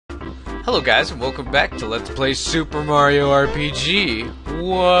Hello guys and welcome back to Let's Play Super Mario RPG.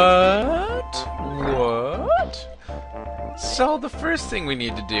 What? So the first thing we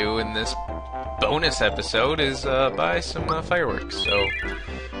need to do in this bonus episode is buy some fireworks. So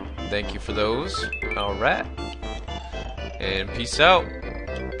thank you for those. Alright. And peace out.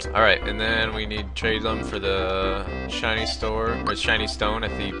 Alright, and then we need to trade them for the shiny store, or shiny stone at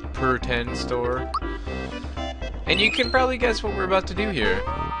the Per 10 store. And you can probably guess what we're about to do here.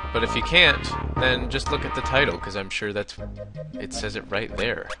 But if you can't, then just look at the title, because I'm sure it says it right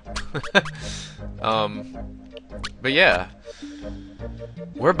there. But yeah.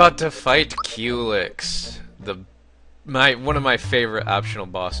 We're about to fight Culex, one of my favorite optional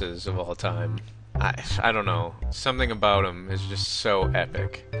bosses of all time. I don't know. Something about him is just so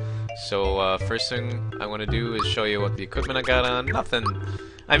epic. So, first thing I want to do is show you what the equipment I got on. Nothing.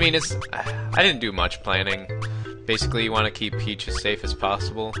 I mean, I didn't do much planning. Basically, you want to keep Peach as safe as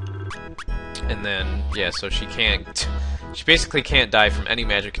possible. And then, yeah, so she basically can't die from any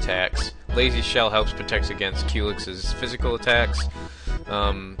magic attacks. Lazy Shell helps protect against Culex's physical attacks.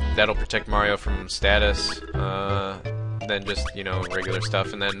 That'll protect Mario from status. Then just, you know, regular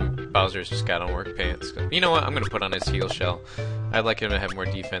stuff. And then Bowser's just got on work pants. You know what? I'm going to put on his heal shell. I'd like him to have more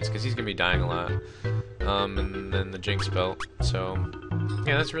defense, because he's going to be dying a lot. And then the Jinx belt. So,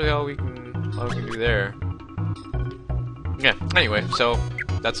 yeah, that's really all we can do there. Yeah, anyway, so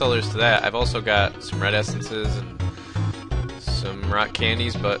that's all there is to that. I've also got some red essences and some rock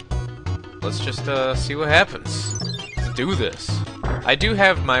candies, but let's just see what happens. Let's do this. I do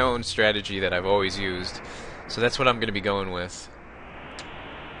have my own strategy that I've always used, so that's what I'm going to be going with.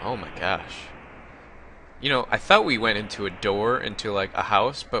 Oh my gosh. You know, I thought we went into a door, into like a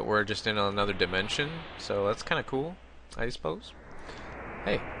house, but we're just in another dimension, so that's kind of cool, I suppose.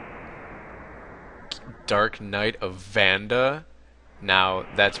 Hey. Dark Knight of Vanda. Now,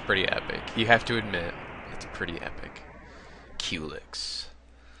 that's pretty epic. You have to admit, it's pretty epic. Culex.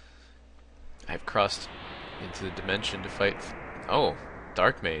 I've crossed into the dimension to fight... Oh,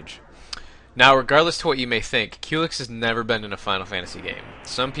 Dark Mage. Now, regardless to what you may think, Culex has never been in a Final Fantasy game.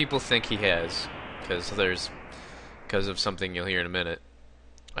 Some people think he has, because of something you'll hear in a minute.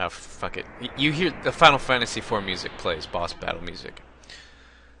 Oh, fuck it. You hear the Final Fantasy IV music plays, boss battle music.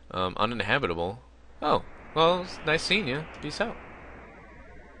 Uninhabitable. Oh, well, it's nice seeing you. Peace out.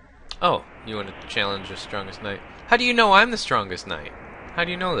 Oh, you want to challenge the strongest knight? How do you know I'm the strongest knight? How do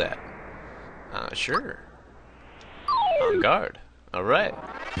you know that? Sure. On guard. Alright.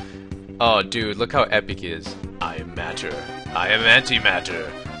 Oh, dude, look how epic he is. I am matter. I am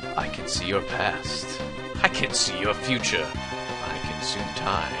antimatter. I can see your past. I can see your future. I consume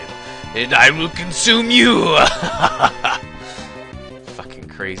time. And I will consume you!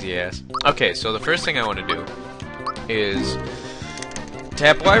 Crazy ass. Okay, so the first thing I want to do is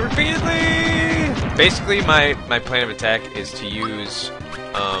tap Y repeatedly! Basically, my plan of attack is to use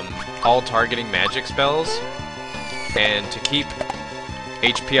all targeting magic spells and to keep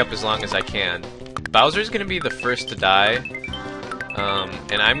HP up as long as I can. Bowser's going to be the first to die,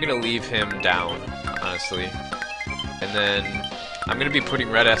 and I'm going to leave him down, honestly. And then I'm going to be putting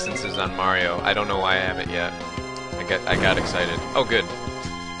red essences on Mario. I don't know why I haven't yet. I got excited. Oh, good.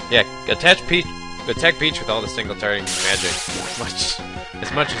 Yeah, attack Peach with all the single targeting magic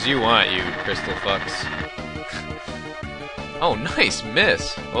as much as you want, you crystal fucks. Oh, nice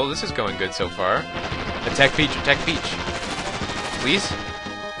miss. Oh, this is going good so far. Attack Peach, please.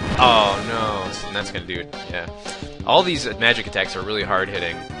 Oh no, and that's gonna do it. Yeah, all these magic attacks are really hard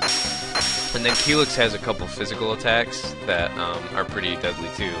hitting, and then Culex has a couple physical attacks that are pretty deadly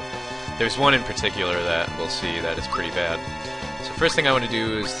too. There's one in particular that we'll see that is pretty bad. So first thing I want to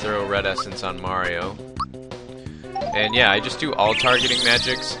do is throw red essence on Mario. And yeah, I just do all targeting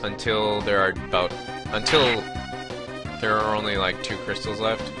magics until there are only like 2 crystals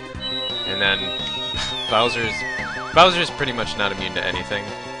left. And then Bowser's pretty much not immune to anything.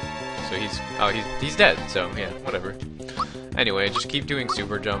 So he's dead, so yeah, whatever. Anyway, just keep doing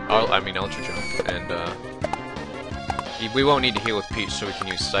super jump, ultra jump, and we won't need to heal with Peach, so we can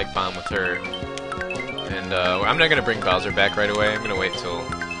use Psych Bomb with her. And I'm not gonna bring Bowser back right away. I'm gonna wait till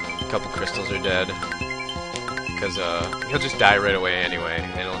a couple crystals are dead, because he'll just die right away anyway,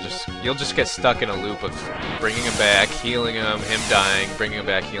 and you'll just get stuck in a loop of bringing him back, healing him dying, bringing him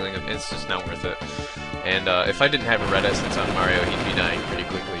back, healing him. It's just not worth it. And if I didn't have a red essence on Mario, he'd be dying pretty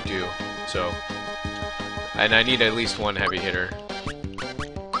quickly too. So, and I need at least one heavy hitter.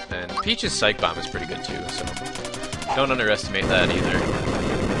 And Peach's Psych Bomb is pretty good too, so don't underestimate that either.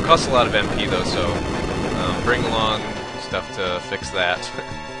 It costs a lot of MP though, so bring along stuff to fix that.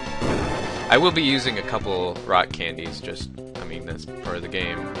 I will be using a couple rock candies, mean, that's part of the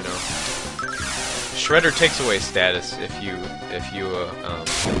game, you know. Shredder takes away status if you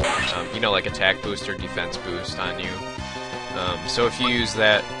you know, like attack boost or defense boost on you. So if you use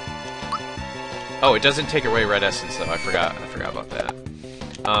that, oh, it doesn't take away red essence though. I forgot about that.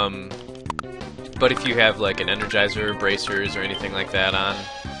 But if you have like an energizer, bracers, or anything like that on,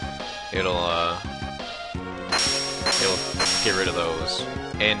 it'll get rid of those.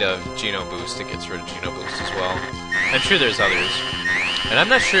 And Geno Boost, it gets rid of Geno Boost as well. I'm sure there's others. And I'm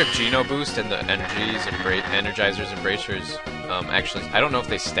not sure if Geno Boost and the energies and energizers and bracers actually, I don't know if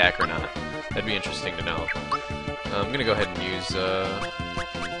they stack or not. That'd be interesting to know. I'm gonna go ahead and use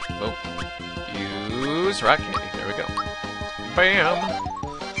rock candy. There we go. Bam!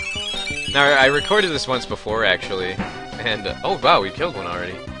 Now I recorded this once before actually, and oh wow, we killed one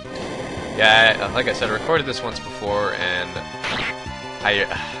already. Yeah, like I said, I recorded this once before, and I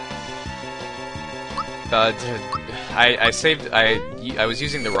was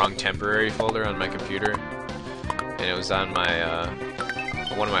using the wrong temporary folder on my computer, and it was on my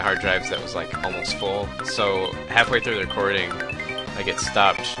one of my hard drives that was like almost full. So halfway through the recording, I get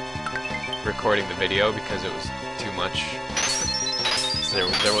stopped recording the video because it was too much. So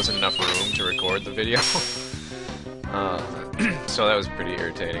there wasn't enough room to record the video. So that was pretty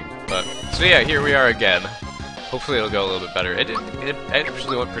irritating. But so yeah, here we are again. Hopefully it'll go a little bit better. It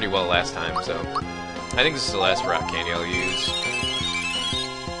actually went pretty well last time, so I think this is the last rock candy I'll use.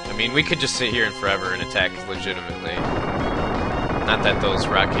 I mean, we could just sit here and forever and attack legitimately. Not that those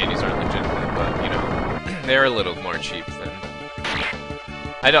rock candies aren't legitimate, but you know, they're a little more cheap than.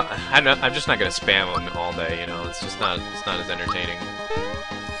 I'm just not gonna spam them all day. You know, it's not as entertaining.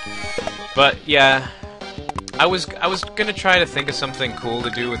 But yeah, I was gonna try to think of something cool to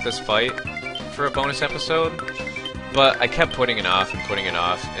do with this fight for a bonus episode, but I kept putting it off,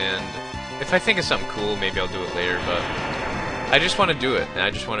 and if I think of something cool, maybe I'll do it later, but I just want to do it, and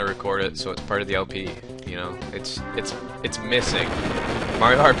I just want to record it so it's part of the LP, you know? It's missing.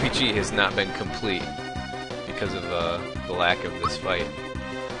 Mario RPG has not been complete because of the lack of this fight.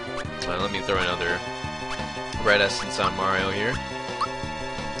 Let me throw another red essence on Mario here.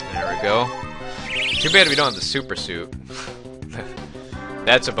 There we go. Too bad we don't have the super suit.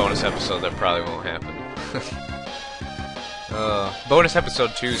 That's a bonus episode that probably won't happen. Bonus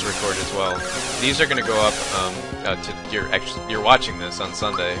episode 2 is recorded as well. These are going to go up you're watching this on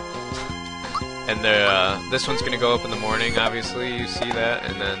Sunday. And this one's going to go up in the morning, obviously, you see that,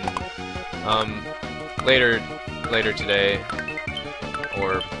 and then later today,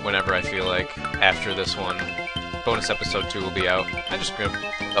 or whenever I feel like, after this one, bonus episode 2 will be out. I'm just going to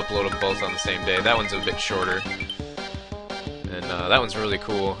upload them both on the same day. That one's a bit shorter. And that one's really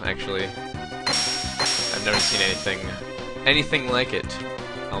cool, actually. I've never seen anything like it.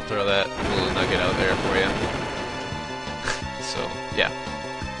 I'll throw that little nugget out there for you. So, yeah.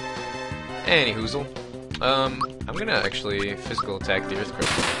 Any hoozle. I'm gonna actually physical attack the Earth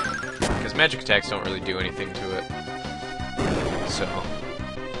Crystal, because magic attacks don't really do anything to it.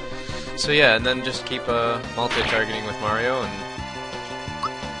 So yeah, and then just keep multi-targeting with Mario, and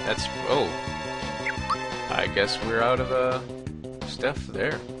that's... oh. I guess we're out of stuff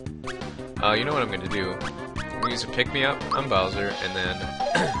there. You know what I'm gonna do? I'm gonna use a pick-me-up on Bowser, and then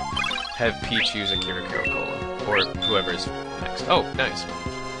have Peach use a Kira Cola, or whoever's next. Oh, nice.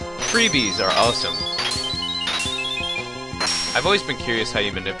 Freebies are awesome. I've always been curious how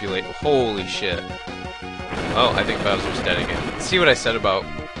you manipulate... holy shit. Oh, I think Bowser's dead again. See what I said about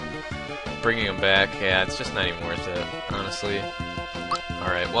bringing him back? Yeah, it's just not even worth it, honestly.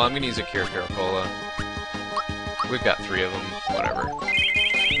 Alright, well, I'm gonna use a Kira Cola. We've got 3 of them, whatever.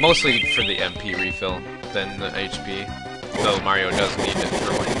 Mostly for the MP refill than the HP. Though Mario does need it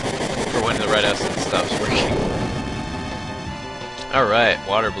for when the red essence stops working. Alright,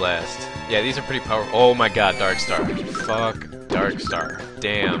 Water Blast. Yeah, these are pretty powerful. Oh my god, Dark Star. Fuck Dark Star.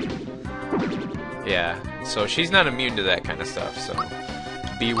 Damn. Yeah, so she's not immune to that kind of stuff, so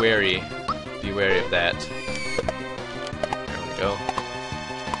be wary. Be wary of that. There we go.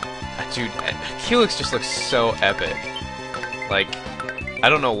 Dude, Helix just looks so epic. Like, I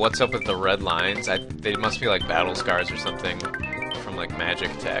don't know what's up with the red lines. They must be like battle scars or something from like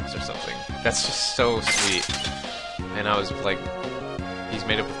magic attacks or something. That's just so sweet. And I was like, he's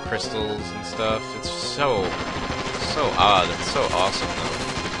made up of crystals and stuff. It's so odd. It's so awesome though.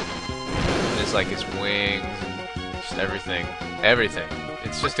 And it's like his wings and just everything. Everything.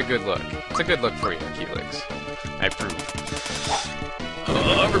 It's just a good look. It's a good look for you, Helix. I approve.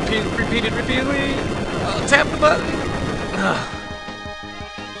 Repeatedly. Tap the button.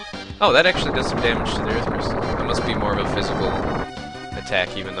 Oh, that actually does some damage to the Earth Crystal. It must be more of a physical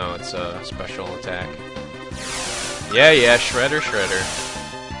attack, even though it's a special attack. Yeah, Shredder.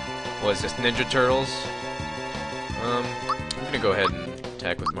 What is this, Ninja Turtles? I'm gonna go ahead and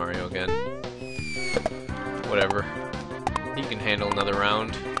attack with Mario again. Whatever. He can handle another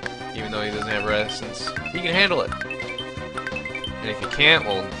round, even though he doesn't have Essence. He can handle it. And if he can't,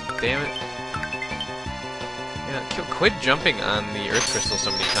 well, damn it. Yeah, quit jumping on the Earth Crystal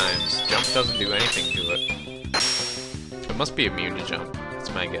so many times. Jump doesn't do anything to it. It must be immune to jump.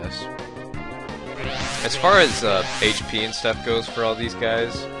 That's my guess. As far as HP and stuff goes for all these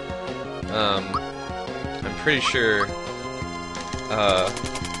guys, I'm pretty sure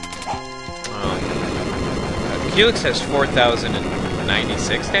Helix has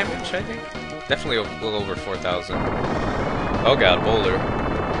 4,096 damage, I think? Definitely a little over 4,000. Oh god, Boulder.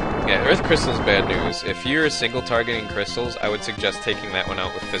 Yeah, Earth Crystal's bad news. If you're single targeting crystals, I would suggest taking that one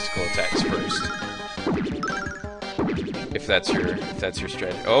out with physical attacks first. If that's your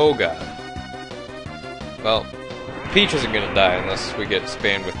strategy. Oh god. Well, Peach isn't gonna die unless we get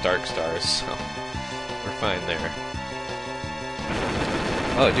spammed with Dark Stars, so we're fine there.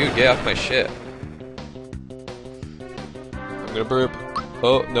 Oh dude, get off my shit. I'm gonna burp.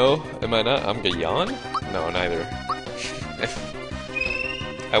 Oh, no, am I not? I'm gonna yawn? No, neither.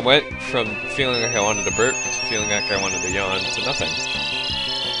 I went from feeling like I wanted to burp to feeling like I wanted to yawn to nothing.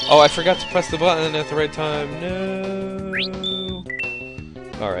 Oh, I forgot to press the button at the right time. No.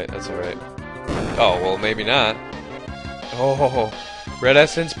 Alright, that's alright. Oh, well, maybe not. Oh, red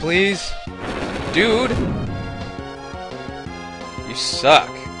essence, please. Dude. You suck.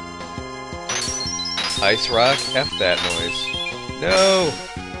 Ice rock? F that noise. No!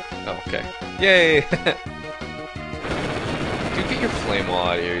 Oh, okay. Yay! Dude, get your flame wall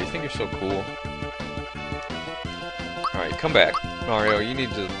out of here. You think you're so cool. Alright, come back. Mario, you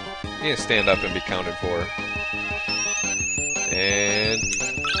need to stand up and be counted for. And...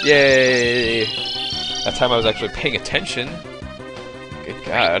 yay! That time I was actually paying attention. Good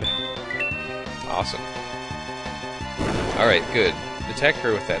god. Awesome. Alright, good. Attack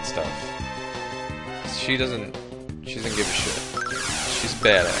her with that stuff. She doesn't give a shit. She's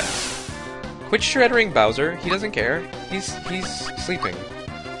badass. Quit shreddering Bowser. He doesn't care. He's sleeping.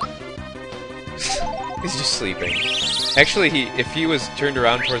 He's just sleeping. Actually, if he was turned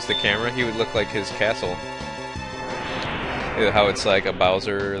around towards the camera, he would look like his castle. How it's like a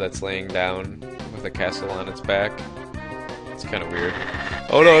Bowser that's laying down with a castle on its back. It's kind of weird.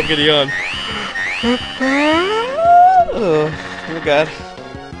 Oh no, I'm getting on. Oh god.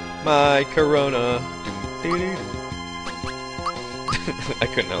 My Corona. I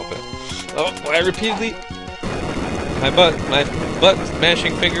couldn't help it. Oh, I repeatedly... My butt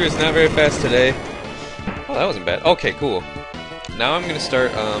mashing finger is not very fast today. Oh, that wasn't bad. Okay, cool. Now I'm gonna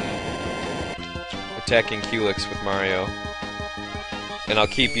start, attacking Helix with Mario. And I'll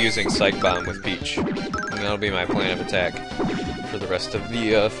keep using Psych Bomb with Peach. And that'll be my plan of attack for the rest of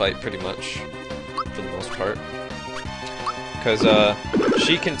the, fight, pretty much. For the most part. Because,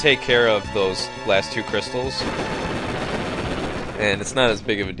 she can take care of those last two crystals. And it's not as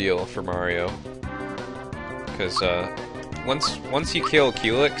big of a deal for Mario. Because, once you kill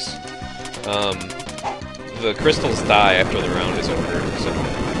Helix, the crystals die after the round is over, so...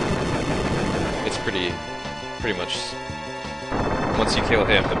 It's pretty much... Once you kill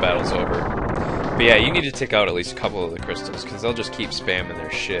him, the battle's over. But yeah, you need to take out at least a couple of the crystals, because they'll just keep spamming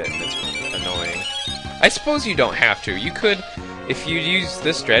their shit, and it's annoying. I suppose you don't have to. You could... If you use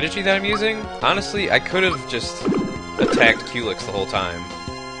this strategy that I'm using, honestly, I could have just attacked Helix the whole time.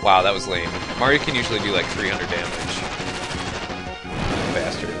 Wow, that was lame. Mario can usually do like 300 damage.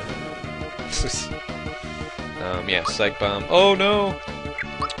 Bastard. Yeah, Psych Bomb. Oh no!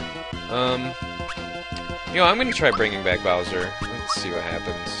 You know, I'm gonna try bringing back Bowser. Let's see what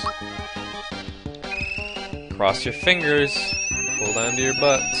happens. Cross your fingers. Hold on to your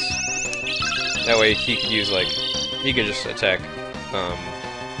butts. That way he could use, like... He could just attack,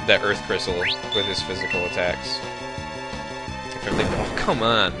 that Earth Crystal with his physical attacks. Oh, come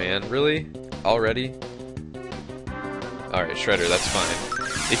on, man. Really? Already? Alright, Shredder, that's fine.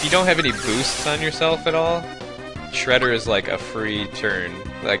 If you don't have any boosts on yourself at all, Shredder is like a free turn.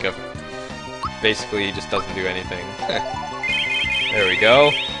 Like a... Basically, he just doesn't do anything. There we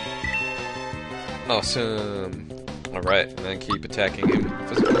go. Awesome. Alright, and then keep attacking him.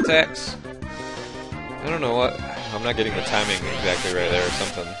 Physical attacks. I don't know what... I'm not getting the timing exactly right there or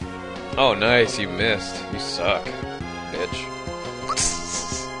something. Oh, nice, you missed. You suck, bitch.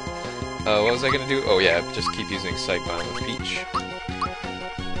 What was I gonna do? Oh yeah, just keep using Psych Bomb with Peach.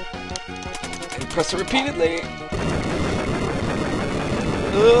 And press it repeatedly!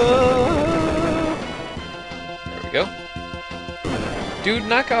 There we go. Dude,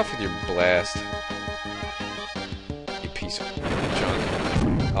 knock off with your blast.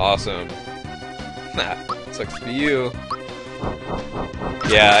 Awesome. Sucks to be you.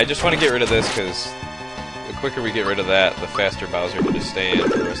 Yeah, I just want to get rid of this because the quicker we get rid of that, the faster Bowser can just stay in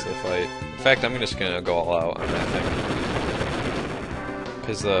for the rest of the fight. In fact, I'm just gonna go all out on that thing.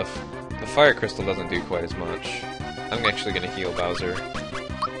 Because the Fire Crystal doesn't do quite as much. I'm actually gonna heal Bowser.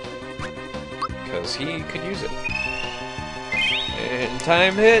 Because he could use it. And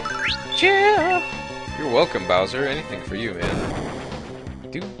time hit! Yeah! You're welcome, Bowser. Anything for you, man.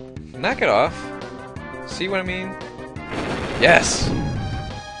 Dude, knock it off. See what I mean? Yes!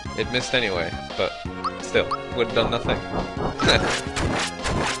 It missed anyway, but still, would have done nothing.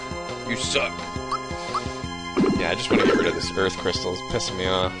 You suck. Yeah, I just want to get rid of this Earth Crystal. It's pissing me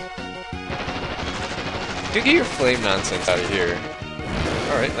off. Dude, get your flame nonsense out of here.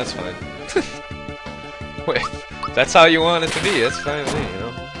 Alright, that's fine. Wait, that's how you want it to be. That's fine with me, you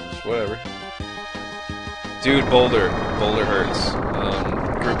know? Just whatever. Dude, Boulder. Boulder hurts.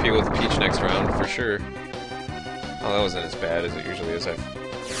 Group heal with Peach next round, for sure. Oh, that wasn't as bad as it usually is.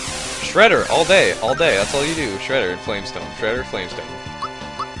 Shredder, all day, all day. That's all you do. Shredder and Flamestone. Shredder, Flamestone.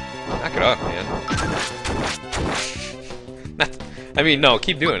 Knock it off, man. I mean, no,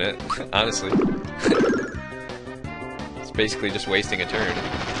 keep doing it, honestly. It's basically just wasting a turn.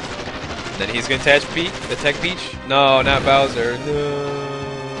 Then he's gonna attack Peach? No, not Bowser. No.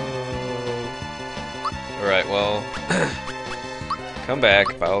 Alright, well... come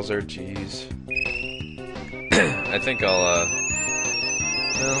back, Bowser, jeez. I think I'll,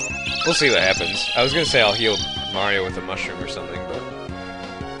 well, we'll see what happens. I was gonna say I'll heal Mario with a mushroom or something, but...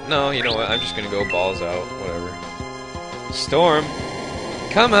 no, you know what, I'm just gonna go balls out, whatever. Storm!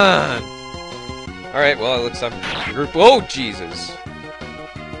 Come on! Alright, well, it looks like group... whoa, Jesus!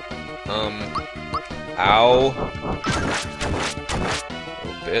 Ow. Oh,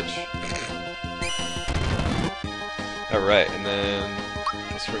 bitch. Alright, and then... I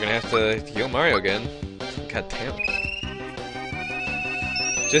guess we're gonna have to heal Mario again. God damn.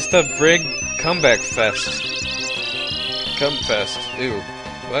 Just a big comeback fest. Come fest. Ew.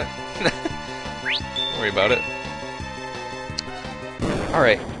 What? Don't worry about it.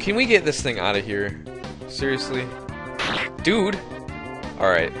 Alright, can we get this thing out of here? Seriously? Dude!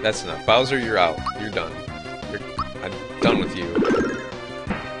 Alright, that's enough. Bowser, you're out. You're done. I'm done with you.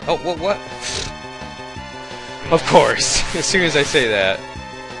 Oh, what? Of course! As soon as I say that.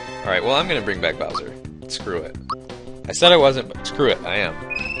 Alright, well, I'm gonna bring back Bowser. Screw it. I said I wasn't, but screw it, I am.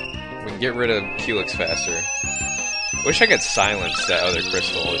 We can get rid of Culex faster. Wish I could silence that other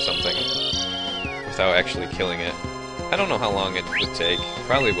crystal or something without actually killing it. I don't know how long it would take.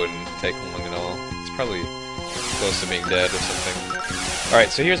 Probably wouldn't take long at all. It's probably close to being dead or something.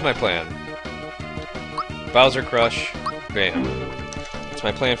 Alright, so here's my plan. Bowser Crush. Bam. That's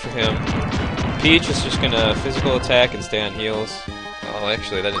my plan for him. Peach is just gonna physical attack and stay on heals. Oh,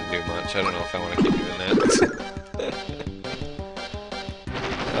 actually, that didn't do much. I don't know if I want to keep doing that.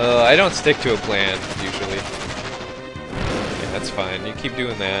 I don't stick to a plan, usually. Yeah, that's fine. You keep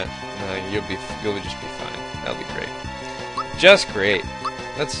doing that. You'll just be fine. That'll be great. Just great.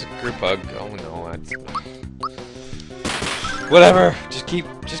 That's a group hug. Oh no, whatever.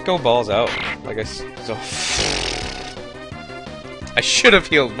 Just go balls out. Like I should have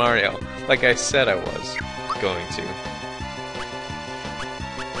healed Mario, like I said I was going to.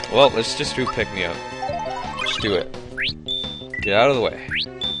 Well, let's just do pick me up. Just do it. Get out of the way.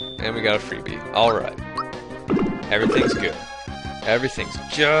 And we got a freebie. Alright. Everything's good. Everything's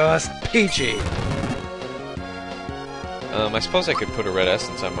just peachy. I suppose I could put a red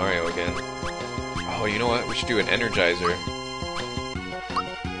essence on Mario again. Oh, you know what? We should do an Energizer.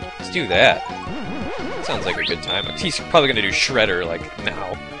 Let's do that. Sounds like a good time. He's probably gonna do Shredder, like,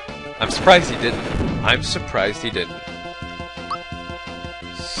 now. I'm surprised he didn't. I'm surprised he didn't.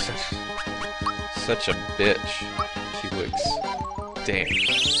 Such a bitch. Culex. Damn.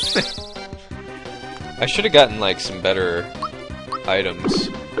 I should have gotten, like, some better items.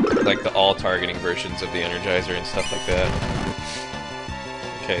 Like the all-targeting versions of the Energizer and stuff like that.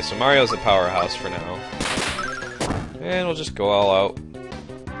 Okay, so Mario's a powerhouse for now. And we'll just go all out.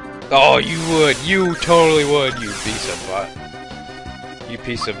 Oh, you would! You totally would, you piece of butt. You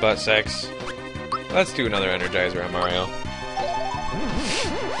piece of butt sex. Let's do another Energizer on Mario.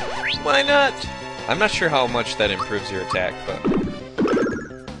 Why not? I'm not sure how much that improves your attack, but...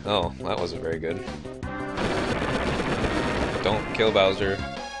 oh, that wasn't very good. Don't kill Bowser.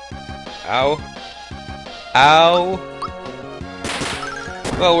 Ow. Ow!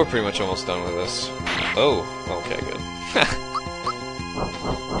 Well, we're pretty much almost done with this. Oh, okay, good.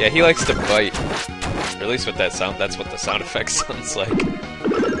 Yeah, he likes to bite. Or at least with that sound, that's what the sound effect sounds like.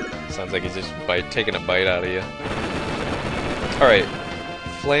 Sounds like he's just taking a bite out of you. Alright.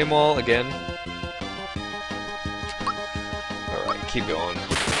 Flame Wall again. Alright, keep going.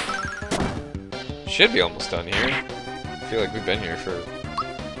 Should be almost done here. I feel like we've been here for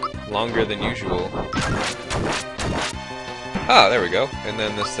longer than usual. Ah, there we go. And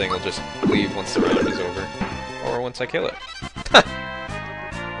then this thing will just leave once the round is over. Or once I kill it.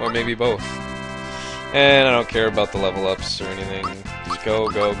 Or maybe both. And I don't care about the level ups or anything. Just go,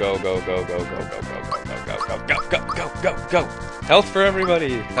 go, go, go, go, go, go, go, go, go, go, go, go, go, go, go, go, go. Health for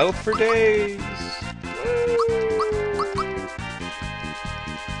everybody. Health for days.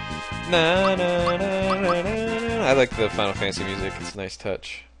 Na, na, na, na, na, na. I like the Final Fantasy music. It's a nice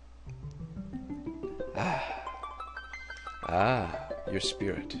touch. Ah, your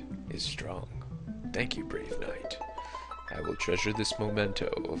spirit is strong. Thank you, brave knight. I will treasure this memento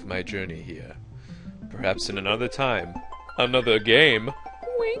of my journey here. Perhaps in another time, another game,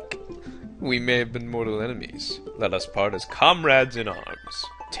 wink, we may have been mortal enemies. Let us part as comrades in arms.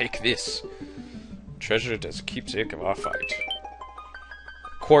 Take this. Treasure it as a keepsake of our fight.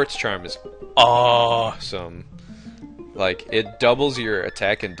 Quartz Charm is awesome. Like, it doubles your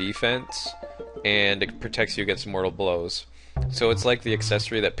attack and defense, and it protects you against mortal blows. So it's like the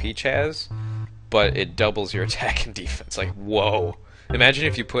accessory that Peach has, but it doubles your attack and defense. Like, whoa. Imagine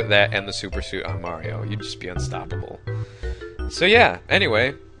if you put that and the super suit on Mario. You'd just be unstoppable. So yeah,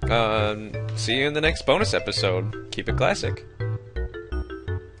 anyway, see you in the next bonus episode. Keep it classic.